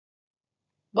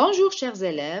Bonjour chers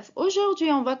élèves, aujourd'hui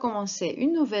on va commencer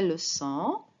une nouvelle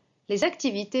leçon, les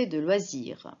activités de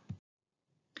loisirs.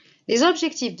 Les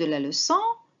objectifs de la leçon,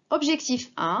 objectif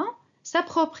 1,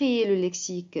 s'approprier le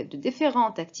lexique de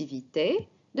différentes activités.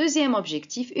 Deuxième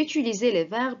objectif, utiliser les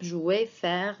verbes jouer,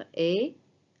 faire et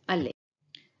aller.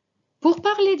 Pour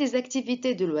parler des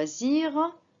activités de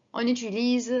loisirs, on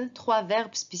utilise 3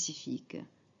 verbes spécifiques.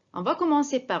 On va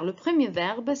commencer par le premier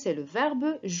verbe, c'est le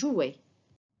verbe jouer.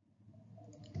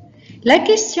 La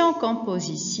question qu'on pose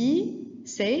ici,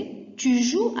 c'est « Tu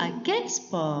joues à quel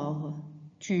sport ?»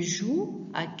 Tu joues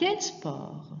à quel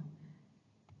sport?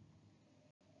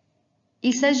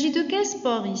 Il s'agit de quel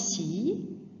sport ici?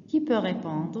 Qui peut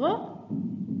répondre?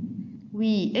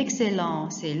 Oui,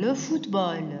 excellent, c'est le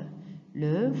football.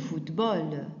 Le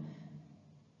football.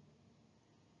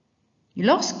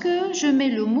 Lorsque je mets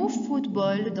le mot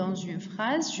football dans une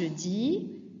phrase, je dis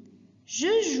 « Je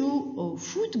joue au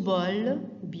football »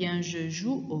 ou bien « Je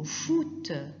joue au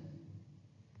foot ».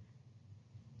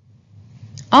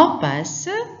 On passe.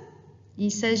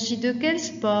 Il s'agit de quel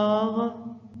sport?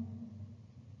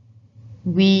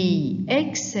 Oui,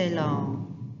 excellent.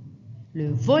 Le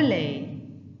volley.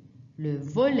 Le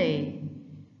volley.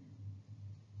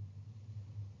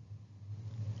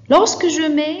 Lorsque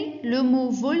je mets le mot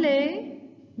volley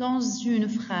dans une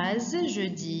phrase, je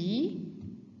dis «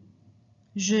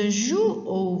 Je joue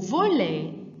au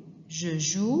volley ». Je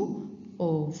joue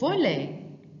au volley.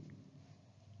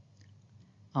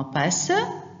 On passe.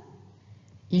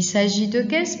 Il s'agit de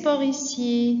quel sport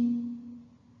ici?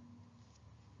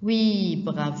 Oui,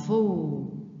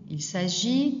 bravo. Il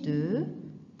s'agit de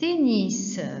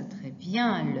tennis. Très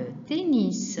bien, le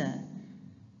tennis.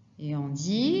 Et on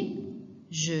dit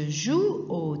 « Je joue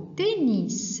au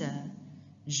tennis ».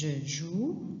 Je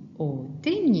joue au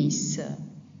tennis.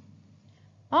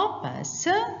 On passe.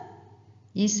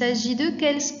 Il s'agit de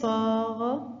quel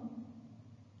sport?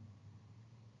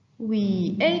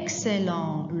 Oui,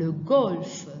 excellent, le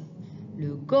golf.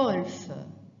 Le golf.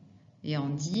 Et on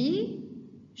dit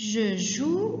 « Je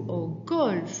joue au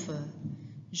golf ».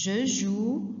 Je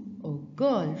joue au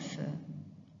golf.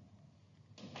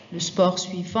 Le sport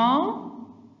suivant,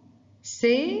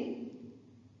 c'est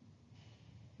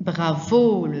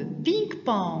bravo, le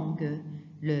ping-pong.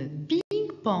 Le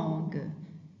ping-pong.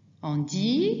 On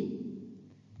dit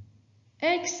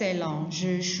excellent,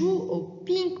 je joue au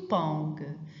ping-pong.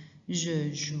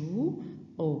 Je joue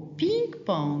au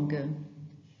ping-pong.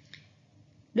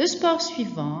 Le sport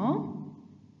suivant,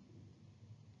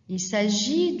 il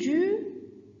s'agit du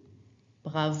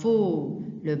bravo,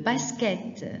 le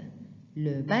basket.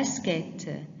 Le basket.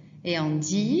 Et on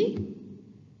dit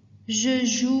je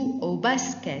joue au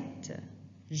basket.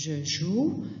 Je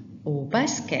joue au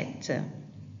basket.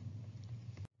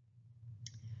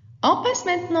 On passe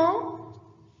maintenant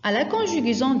à la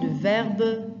conjugaison du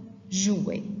verbe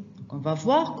jouer. Donc, on va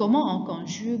voir comment on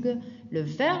conjugue le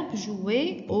verbe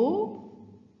jouer au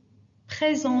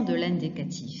présent de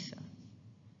l'indicatif.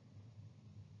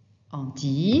 On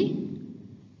dit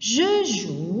je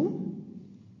joue,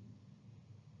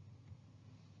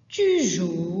 tu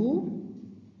joues,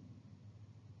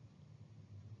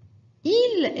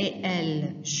 il et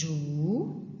elle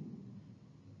jouent,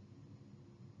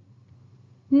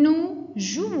 nous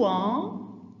jouons,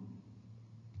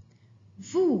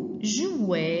 vous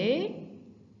jouez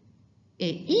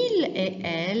et il et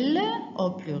elle,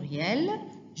 au pluriel,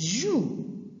 jouent.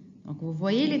 Donc, vous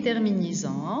voyez les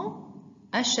terminaisons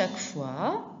à chaque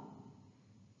fois.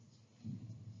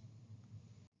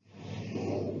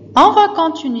 On va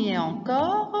continuer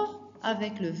encore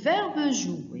avec le verbe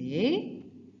jouer.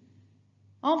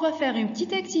 On va faire une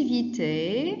petite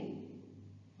activité.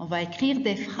 On va écrire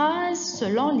des phrases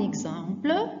selon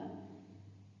l'exemple.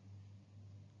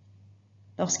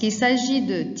 Lorsqu'il s'agit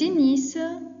de tennis,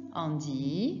 on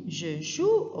dit « Je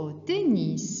joue au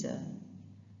tennis ».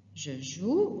 Je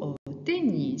joue au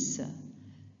tennis.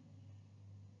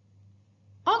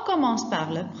 On commence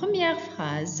par la première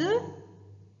phrase.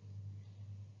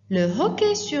 Le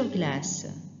hockey sur glace.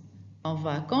 On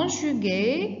va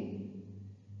conjuguer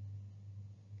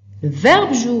le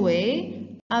verbe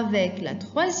jouer avec la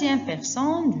troisième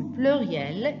personne du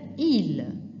pluriel « il ».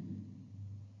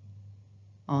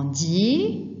 On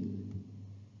dit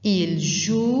 « Il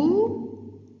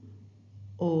joue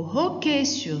au hockey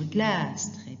sur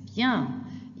glace ». Très bien.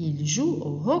 Il joue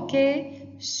au hockey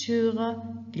sur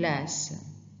glace.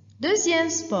 Deuxième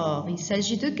sport. Il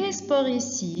s'agit de quel sport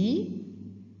ici?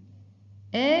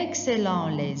 Excellent.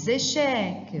 Les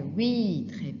échecs. Oui,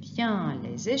 très bien.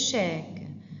 Les échecs.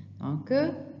 Donc,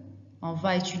 on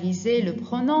va utiliser le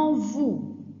pronom «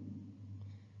 vous ».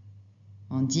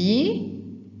 On dit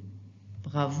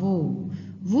Bravo.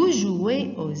 Vous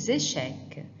jouez aux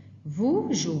échecs. Vous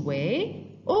jouez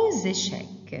aux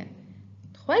échecs.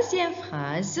 Troisième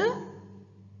phrase.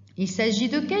 Il s'agit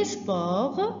de quel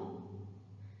sport?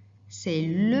 C'est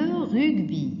le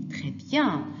rugby. Très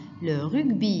bien. Le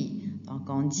rugby. Donc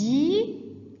on dit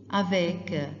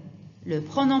avec le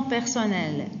pronom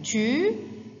personnel tu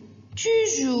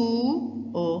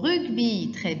joues au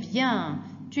rugby. Très bien.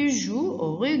 Tu joues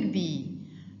au rugby.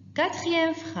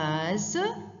 Quatrième phrase.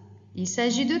 Il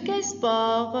s'agit de quel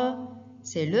sport?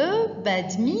 C'est le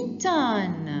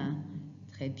badminton.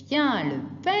 Très bien, le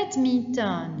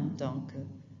badminton. Donc,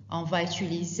 on va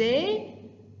utiliser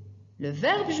le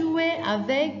verbe jouer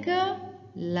avec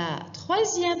la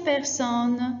troisième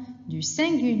personne du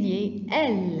singulier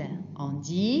elle. On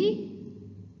dit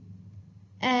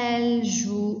elle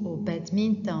joue au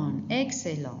badminton.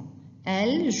 Excellent.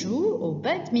 Elle joue au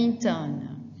badminton.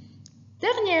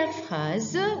 Dernière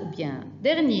phrase, ou bien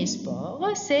dernier sport,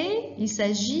 c'est il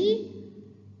s'agit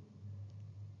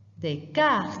des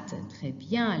cartes. Très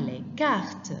bien, les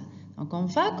cartes. Donc, on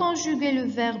va conjuguer le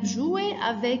verbe jouer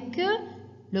avec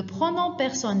le pronom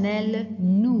personnel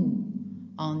nous.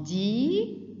 On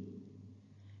dit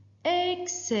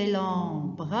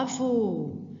excellent,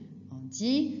 bravo. On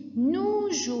dit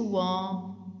nous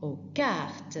jouons aux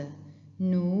cartes.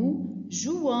 Nous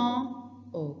jouons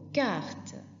aux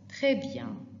cartes. Très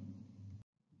bien.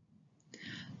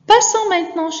 Passons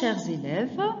maintenant, chers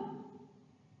élèves,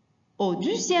 au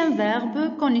deuxième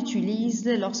verbe qu'on utilise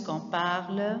lorsqu'on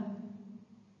parle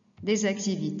des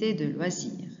activités de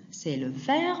loisirs. C'est le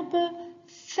verbe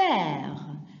faire.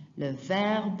 Le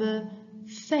verbe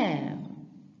faire.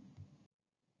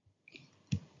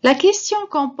 La question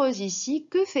qu'on pose ici,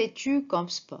 que fais-tu comme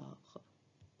sport?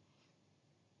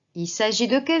 Il s'agit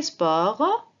de quel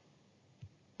sport?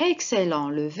 Excellent,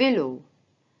 le vélo.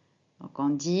 Donc on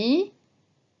dit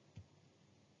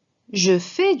je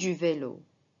fais du vélo.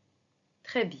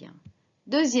 Très bien.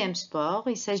 Deuxième sport,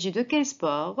 il s'agit de quel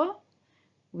sport?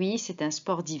 Oui, c'est un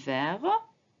sport d'hiver.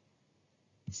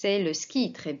 C'est le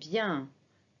ski, très bien.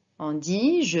 On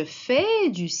dit je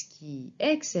fais du ski.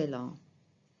 Excellent.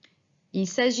 Il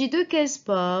s'agit de quel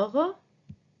sport?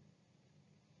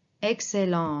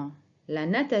 Excellent. La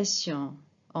natation.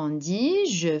 On dit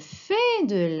je fais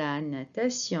de la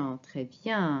natation. Très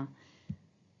bien.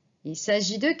 Il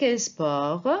s'agit de quel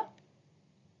sport?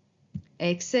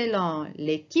 Excellent.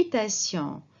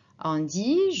 L'équitation. On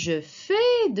dit je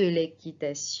fais de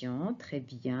l'équitation. Très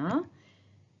bien.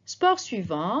 Sport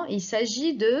suivant. Il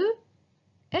s'agit de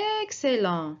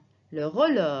excellent. Le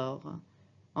roller.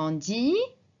 On dit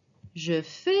je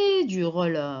fais du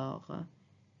roller.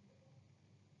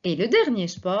 Et le dernier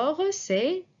sport,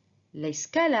 c'est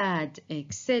l'escalade.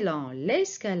 Excellent.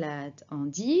 L'escalade. On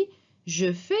dit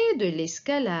je fais de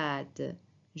l'escalade.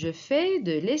 Je fais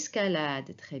de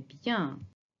l'escalade. Très bien.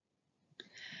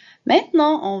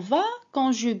 Maintenant, on va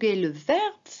conjuguer le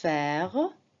verbe faire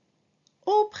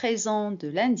au présent de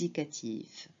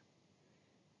l'indicatif.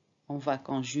 On va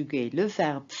conjuguer le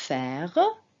verbe faire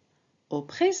au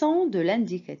présent de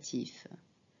l'indicatif.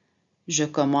 Je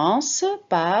commence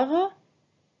par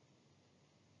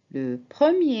le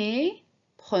premier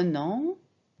pronom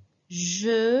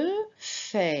je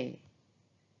fais.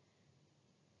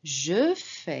 Je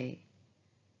fais.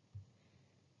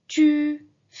 Tu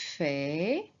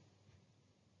fais.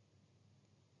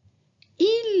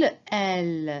 Il,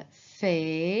 elle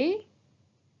fait.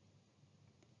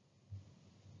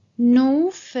 Nous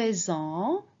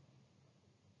faisons.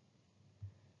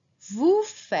 Vous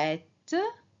faites.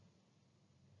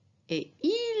 Et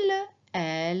il,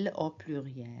 elle au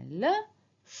pluriel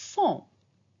font.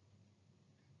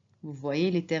 Vous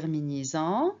voyez les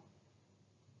terminaisons?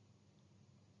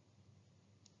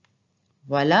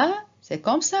 Voilà, c'est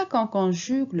comme ça qu'on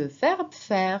conjugue le verbe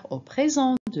faire au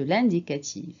présent de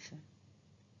l'indicatif.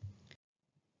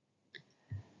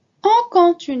 On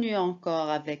continue encore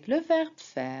avec le verbe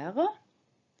faire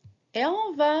et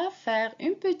on va faire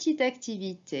une petite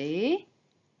activité.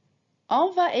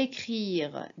 On va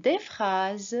écrire des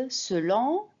phrases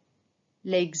selon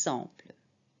l'exemple.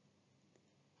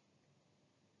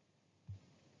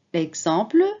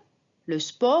 L'exemple, le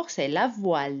sport, c'est la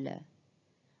voile.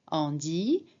 On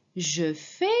dit « je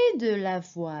fais de la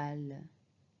voile ».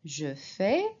 Je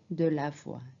fais de la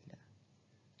voile.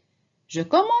 Je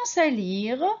commence à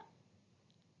lire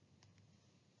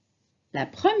la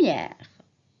première.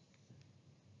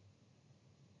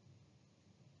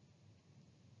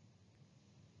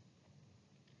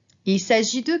 Il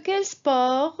s'agit de quel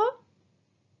sport?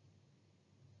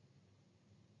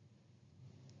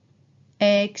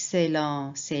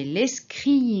 Excellent, c'est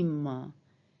l'escrime.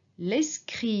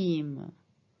 l'escrime.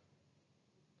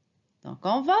 Donc,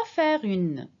 on va faire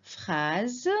une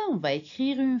phrase, on va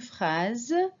écrire une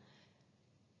phrase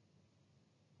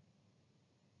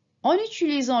en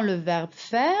utilisant le verbe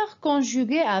faire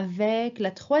conjugué avec la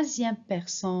troisième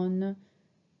personne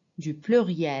du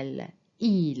pluriel,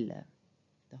 il.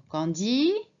 Donc, on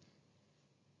dit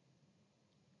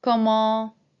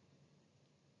comment?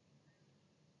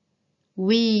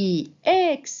 Oui,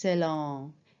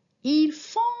 excellent. Ils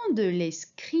font de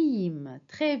l'escrime.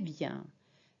 Très bien.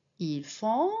 Ils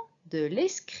font de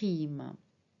l'escrime.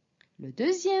 Le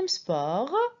deuxième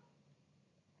sport,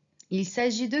 il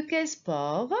s'agit de quel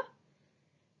sport?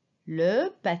 Le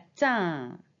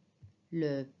patin.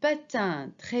 Le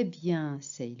patin, très bien,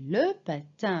 c'est le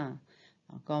patin.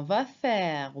 Donc, on va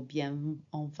faire ou bien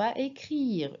on va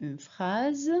écrire une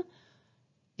phrase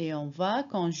et on va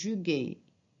conjuguer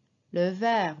le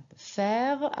verbe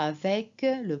faire avec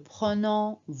le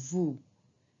pronom vous.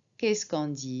 Qu'est-ce qu'on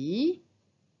dit?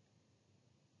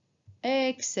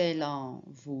 Excellent,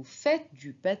 vous faites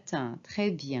du patin, très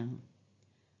bien.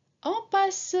 On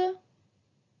passe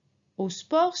au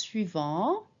sport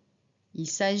suivant. Il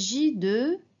s'agit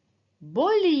de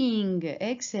bowling,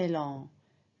 excellent.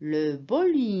 Le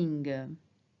bowling.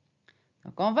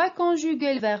 Donc, on va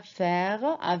conjuguer le verbe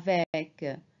faire avec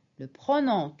le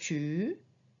pronom tu.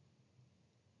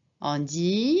 On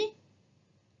dit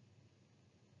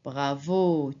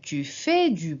bravo, tu fais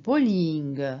du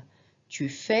bowling. Tu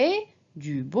fais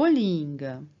du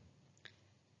bowling.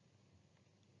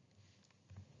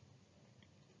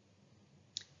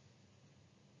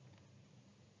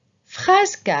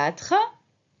 Phrase 4.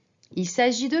 Il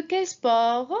s'agit de quel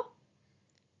sport?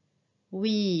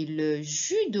 Oui, le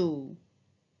judo.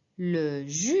 Le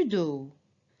judo.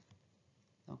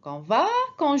 Donc, on va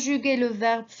conjuguer le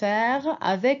verbe faire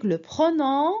avec le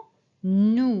pronom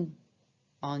nous.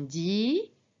 On dit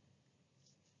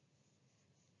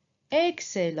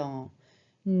excellent.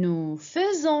 Nous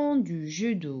faisons du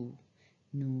judo.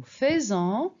 Nous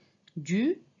faisons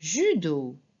du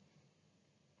judo.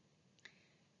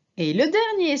 Et le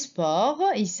dernier sport,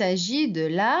 il s'agit de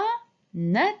la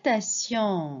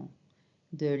natation.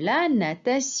 De la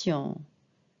natation.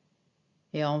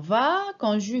 Et on va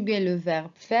conjuguer le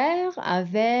verbe faire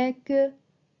avec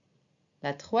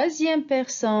la troisième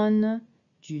personne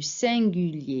du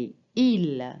singulier,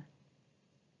 il.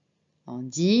 On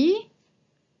dit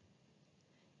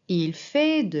il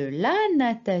fait de la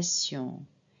natation.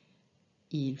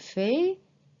 Il fait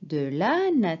de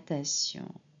la natation.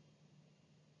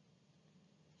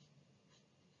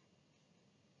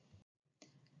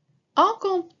 On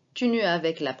continue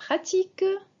avec la pratique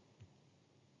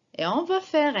et on va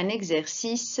faire un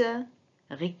exercice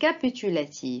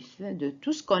récapitulatif de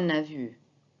tout ce qu'on a vu.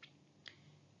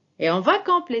 Et on va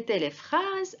compléter les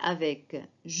phrases avec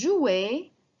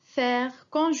jouer, faire,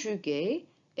 conjuguer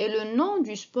et le nom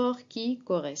du sport qui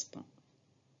correspond.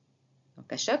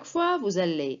 Donc à chaque fois, vous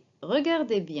allez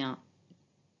regarder bien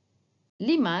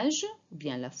l'image ou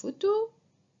bien la photo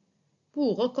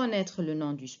pour reconnaître le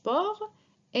nom du sport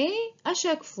et à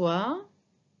chaque fois,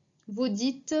 vous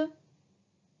dites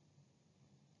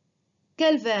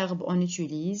quel verbe on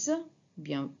utilise, ou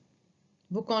bien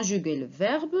vous conjuguez le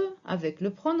verbe avec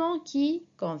le pronom qui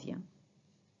convient.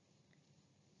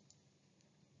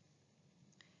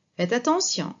 Faites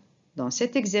attention, dans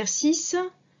cet exercice,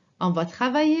 on va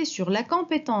travailler sur la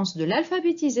compétence de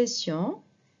l'alphabétisation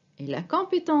et la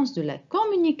compétence de la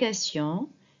communication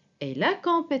et la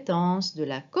compétence de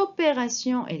la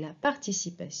coopération et la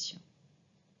participation.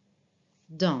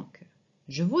 Donc,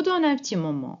 je vous donne un petit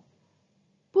moment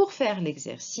pour faire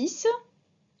l'exercice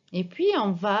et puis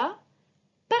on va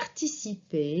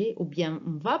participer ou bien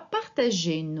on va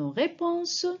partager nos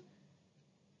réponses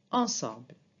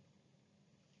ensemble.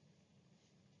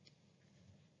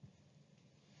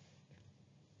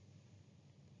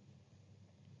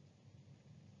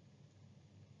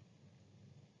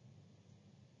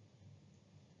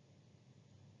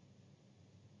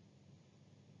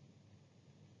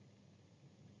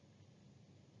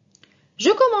 Je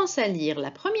commence à lire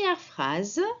la première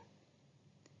phrase.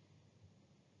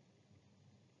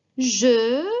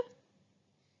 Je,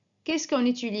 qu'est-ce qu'on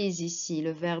utilise ici?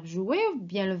 Le verbe jouer ou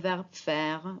bien le verbe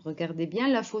faire? Regardez bien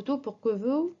la photo pour que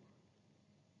vous...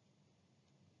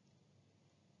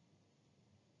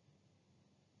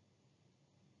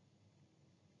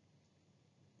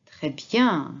 Très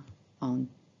bien. On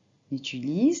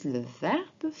utilise le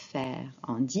verbe faire.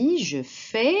 On dit je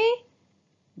fais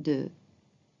de...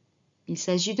 Il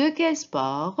s'agit de quel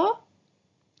sport?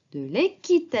 De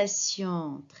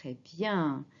l'équitation. Très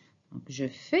bien. Donc, je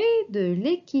fais de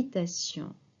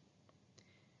l'équitation.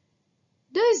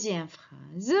 Deuxième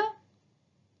phrase.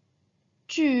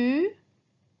 Tu.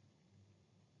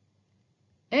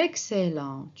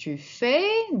 Excellent. Tu fais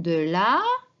de la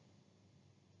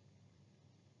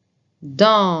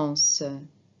danse.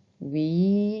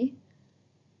 Oui.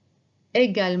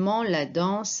 Également, la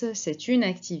danse, c'est une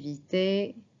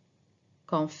activité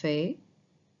qu'on fait.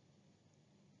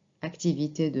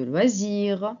 Activité de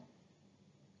loisir.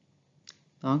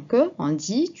 Donc, on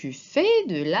dit tu fais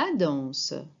de la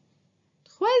danse.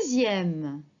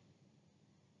 Troisième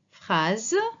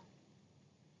phrase.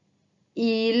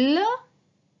 Il.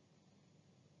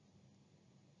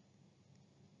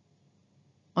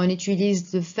 On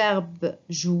utilise le verbe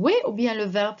jouer ou bien le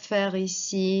verbe faire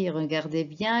ici. Regardez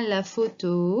bien la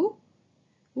photo.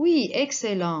 Oui,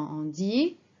 excellent. On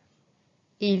dit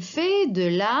il fait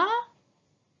de la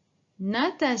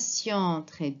natation.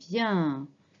 Très bien.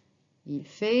 Il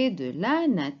fait de la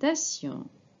natation.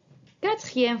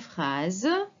 Quatrième phrase.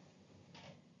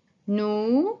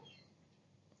 Nous.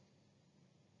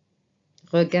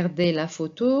 Regardez la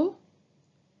photo.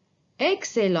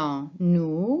 Excellent.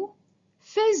 Nous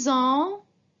faisons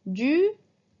du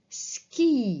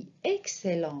ski.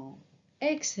 Excellent.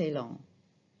 Excellent.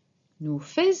 Nous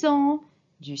faisons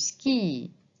du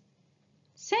ski.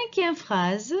 Cinquième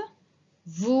phrase.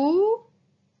 Vous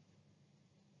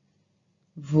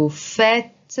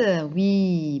faites,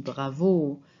 oui,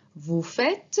 bravo. Vous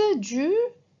faites du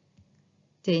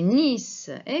tennis.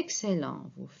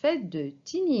 Excellent. Vous faites du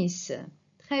tennis.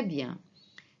 Très bien.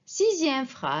 Sixième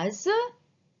phrase.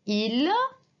 Il.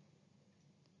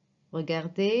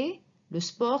 Regardez, le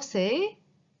sport, c'est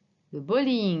le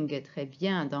bowling. Très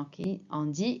bien. Donc, on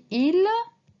dit ils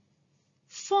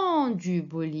font du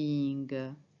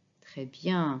bowling. Très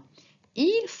bien.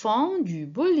 Ils font du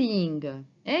bowling.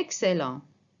 Excellent.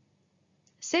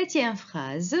 Septième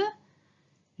phrase.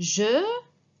 Je.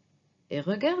 Et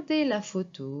regardez la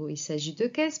photo. Il s'agit de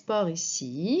quel sport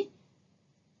ici?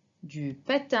 Du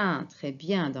patin. Très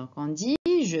bien. Donc, on dit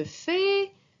je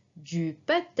fais du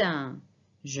patin.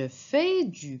 Je fais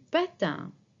du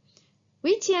patin.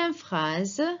 Huitième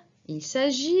phrase. Il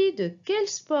s'agit de quel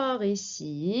sport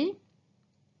ici?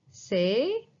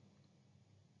 C'est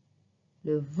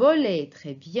le volley.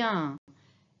 Très bien.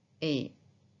 Et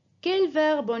quel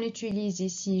verbe on utilise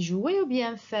ici? Jouer ou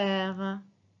bien faire?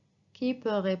 Qui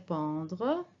peut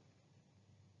répondre?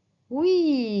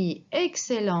 Oui,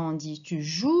 excellent. Dit tu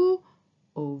joues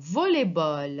au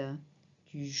volleyball.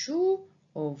 Tu joues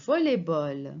au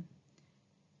volleyball.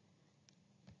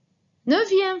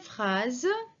 Neuvième phrase.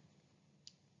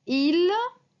 Il.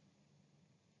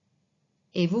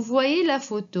 Et vous voyez la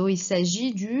photo, il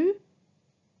s'agit du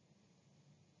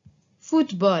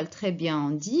football. Très bien,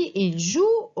 on dit il joue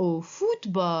au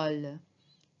football.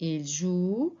 Il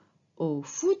joue au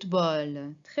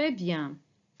football. Très bien.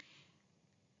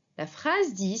 La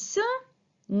phrase 10.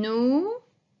 Nous.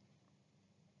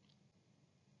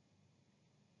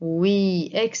 Oui,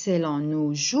 excellent.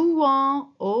 Nous jouons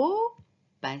au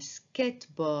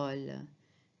basketball.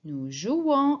 Nous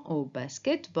jouons au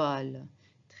basketball.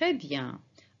 Très bien.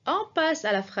 On passe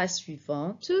à la phrase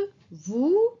suivante.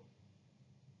 Vous.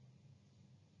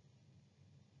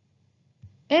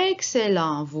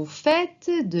 Excellent. Vous faites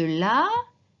de la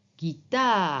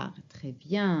guitare. Très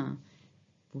bien.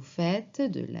 Vous faites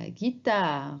de la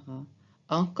guitare.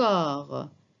 Encore.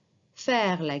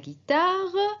 Faire la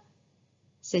guitare,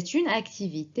 c'est une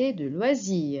activité de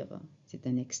loisir. C'est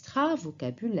un extra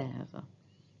vocabulaire.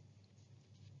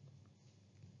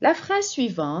 La phrase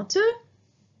suivante.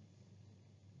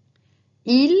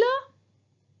 Il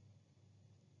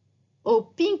au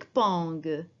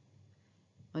ping-pong.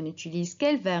 On utilise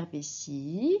quel verbe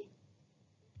ici?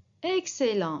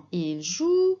 Excellent. Il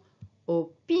joue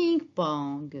au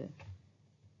ping-pong.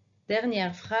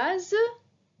 Dernière phrase.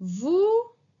 Vous.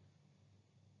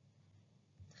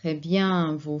 Très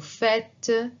bien. Vous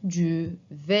faites du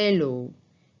vélo.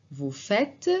 Vous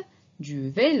faites du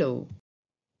vélo.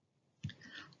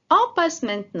 On passe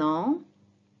maintenant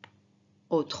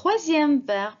au troisième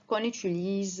verbe qu'on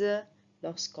utilise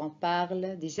lorsqu'on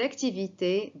parle des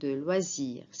activités de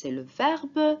loisirs. C'est le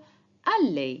verbe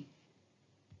aller.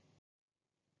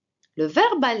 Le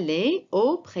verbe aller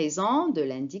au présent de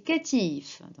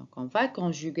l'indicatif. Donc, on va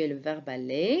conjuguer le verbe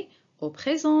aller au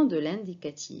présent de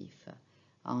l'indicatif.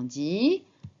 On dit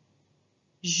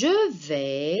 « Je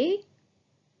vais »,«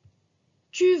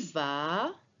 Tu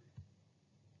vas »,«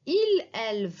 Il,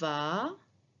 elle va »,«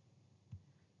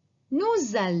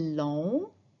 Nous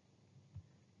allons »,«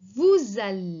 Vous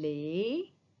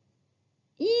allez »,«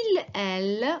 Il,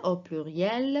 elle » au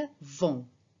pluriel « vont ».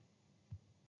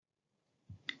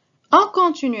 On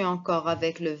continue encore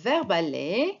avec le verbe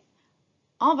aller.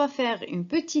 On va faire une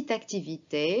petite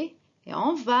activité et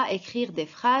on va écrire des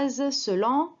phrases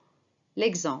selon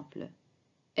l'exemple.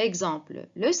 Exemple,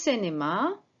 le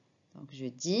cinéma. Donc je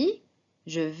dis,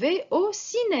 je vais au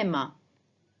cinéma.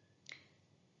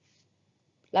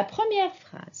 La première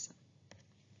phrase.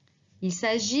 Il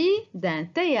s'agit d'un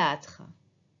théâtre.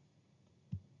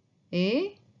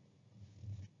 Et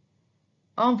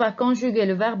on va conjuguer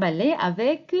le verbe aller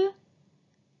avec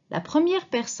la première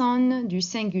personne du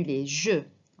singulier, je.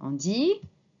 On dit,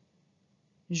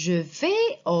 je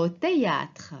vais au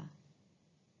théâtre.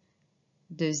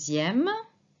 Deuxième,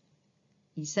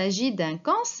 il s'agit d'un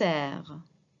concert.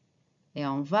 Et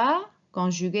on va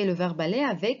conjuguer le verbe aller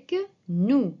avec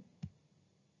nous.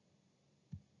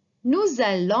 Nous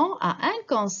allons à un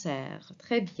concert.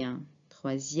 Très bien.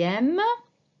 Troisième,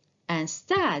 un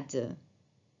stade.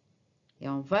 Et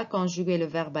on va conjuguer le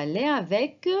verbe aller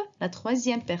avec la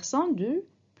troisième personne du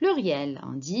pluriel.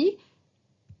 On dit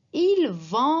ils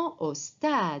vont au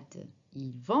stade.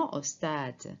 Ils vont au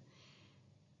stade.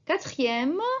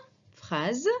 Quatrième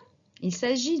phrase, il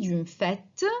s'agit d'une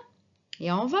fête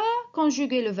et on va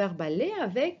conjuguer le verbe aller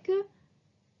avec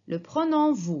le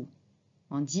pronom vous.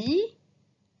 On dit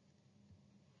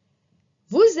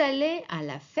vous allez à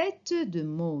la fête de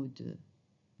Maude.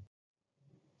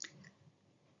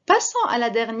 Passons à la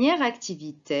dernière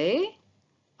activité.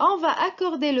 On va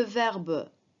accorder le verbe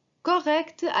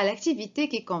correct à l'activité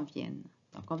qui convient.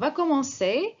 Donc, on va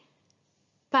commencer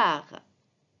par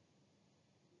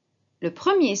le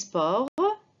premier sport,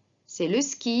 c'est le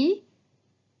ski.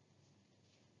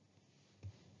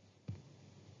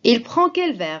 Il prend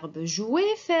quel verbe? Jouer,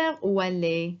 faire ou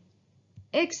aller?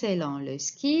 Excellent. Le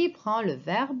ski prend le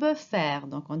verbe faire.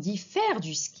 Donc, on dit faire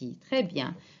du ski. Très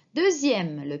bien.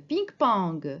 Deuxième, le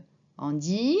ping-pong. On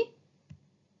dit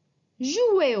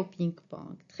jouer au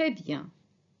ping-pong. Très bien.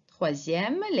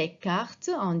 Troisième, les cartes.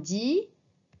 On dit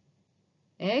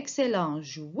excellent.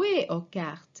 Jouer aux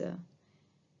cartes.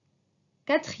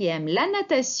 Quatrième, la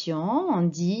natation. On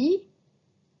dit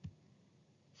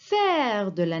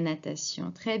faire de la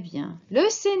natation. Très bien. Le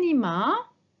cinéma.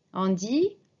 On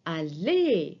dit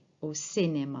aller au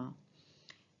cinéma.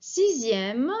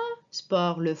 Sixième,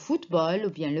 sport, le football ou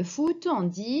bien le foot, on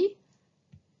dit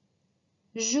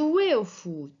jouer au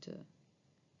foot.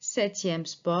 Septième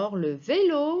sport, le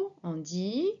vélo, on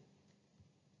dit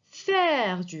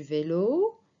faire du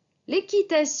vélo.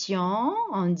 L'équitation,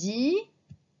 on dit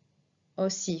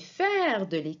aussi faire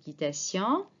de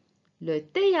l'équitation. Le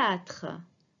théâtre,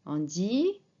 on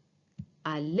dit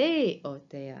aller au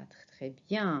théâtre. Très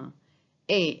bien.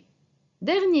 Et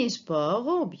dernier sport,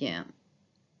 ou bien,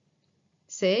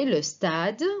 c'est le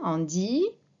stade. On dit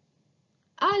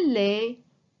aller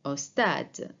au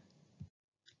stade.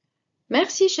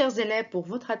 Merci, chers élèves, pour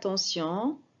votre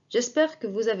attention. J'espère que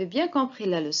vous avez bien compris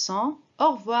la leçon.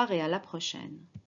 Au revoir et à la prochaine.